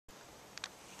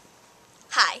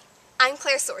I'm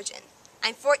Sorgen.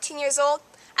 I'm 14 years old,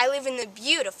 I live in the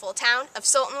beautiful town of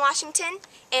Sultan, Washington,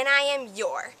 and I am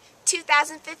your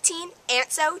 2015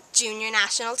 ANTSO Jr.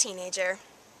 National Teenager.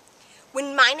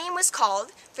 When my name was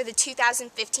called for the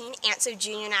 2015 ANTSO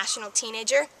Jr. National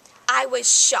Teenager, I was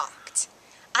shocked.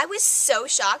 I was so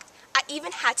shocked, I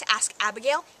even had to ask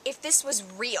Abigail if this was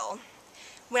real.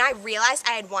 When I realized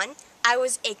I had won, I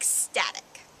was ecstatic.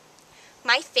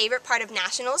 My favorite part of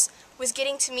Nationals was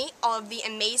getting to meet all of the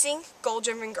amazing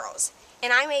goal-driven girls,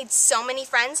 and I made so many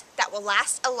friends that will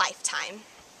last a lifetime.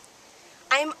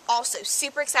 I am also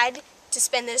super excited to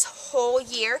spend this whole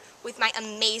year with my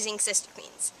amazing sister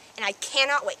queens, and I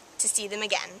cannot wait to see them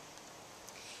again.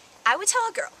 I would tell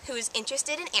a girl who is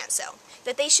interested in ANTSO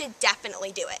that they should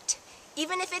definitely do it.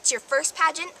 Even if it's your first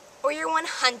pageant or your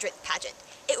 100th pageant,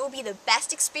 it will be the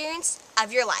best experience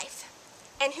of your life.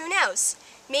 And who knows,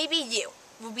 maybe you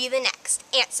will be the next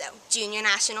ANTSO Junior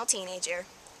National Teenager.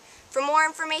 For more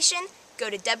information, go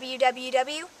to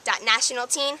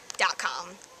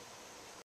www.nationalteen.com.